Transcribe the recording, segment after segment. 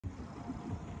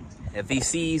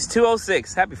FEC's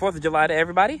 206. Happy 4th of July to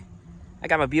everybody. I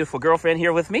got my beautiful girlfriend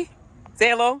here with me. Say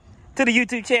hello to the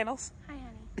YouTube channels. Hi,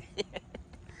 honey.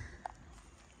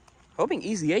 Hoping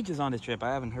Easy H is on this trip.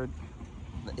 I haven't heard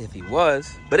if he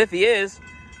was. But if he is,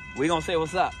 we're going to say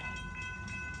what's up.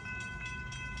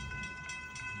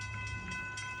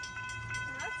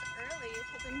 That's early.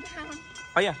 It's holding down.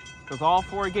 Oh, yeah. Because all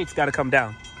 4 gates got to come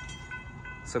down.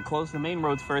 So close the main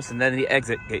roads first and then the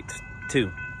exit gates,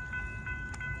 too.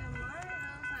 And why are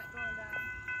those not going down?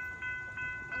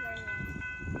 Oh, there you go.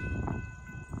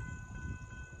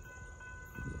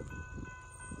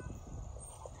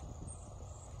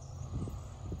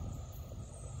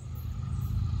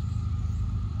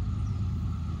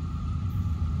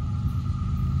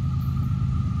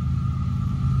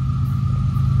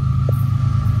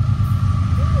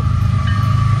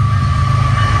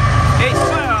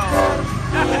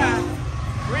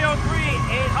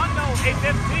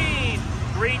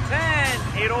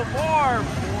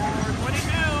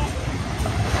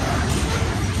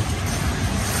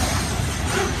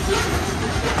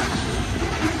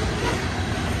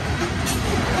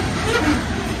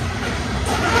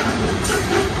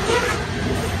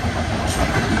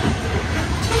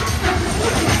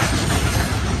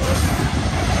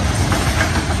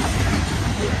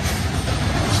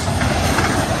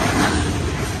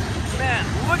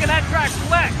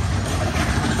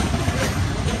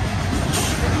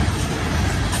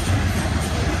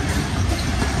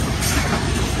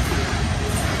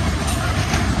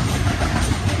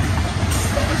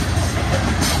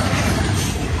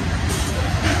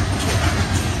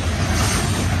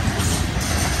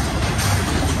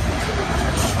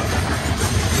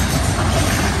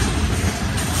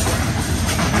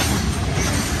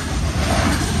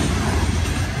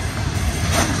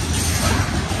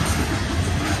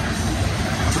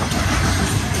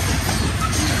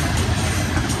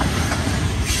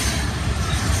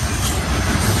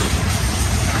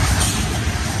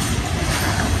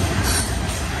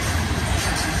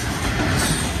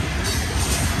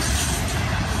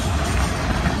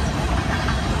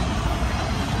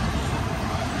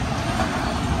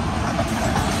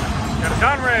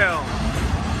 Conrail.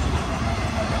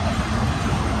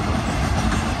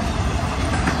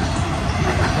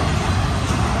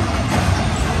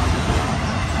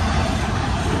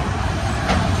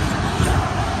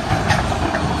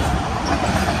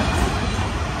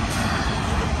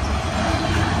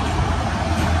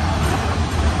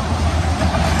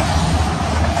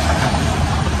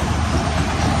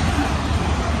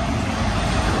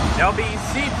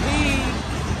 LBCP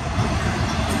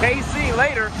KC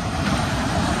later.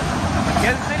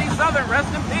 Kansas City Southern,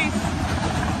 rest in peace.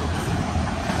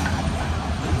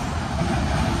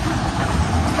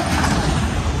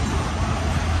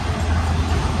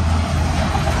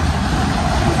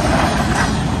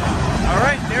 All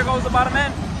right, there goes the bottom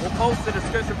end. We'll post the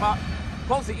description box,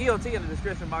 post the EOT in the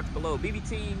description box below.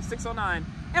 BBT 609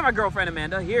 and my girlfriend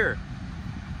Amanda here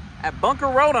at Bunker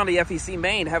Road on the FEC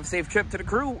Main. Have a safe trip to the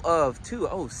crew of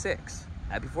 206.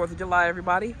 Happy 4th of July,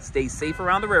 everybody. Stay safe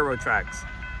around the railroad tracks.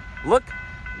 Look,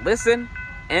 listen,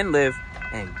 and live.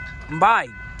 And by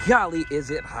golly, is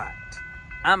it hot.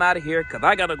 I'm out of here because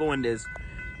I got to go in this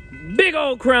big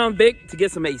old Crown Vic to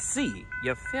get some AC.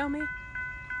 You feel me?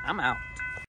 I'm out.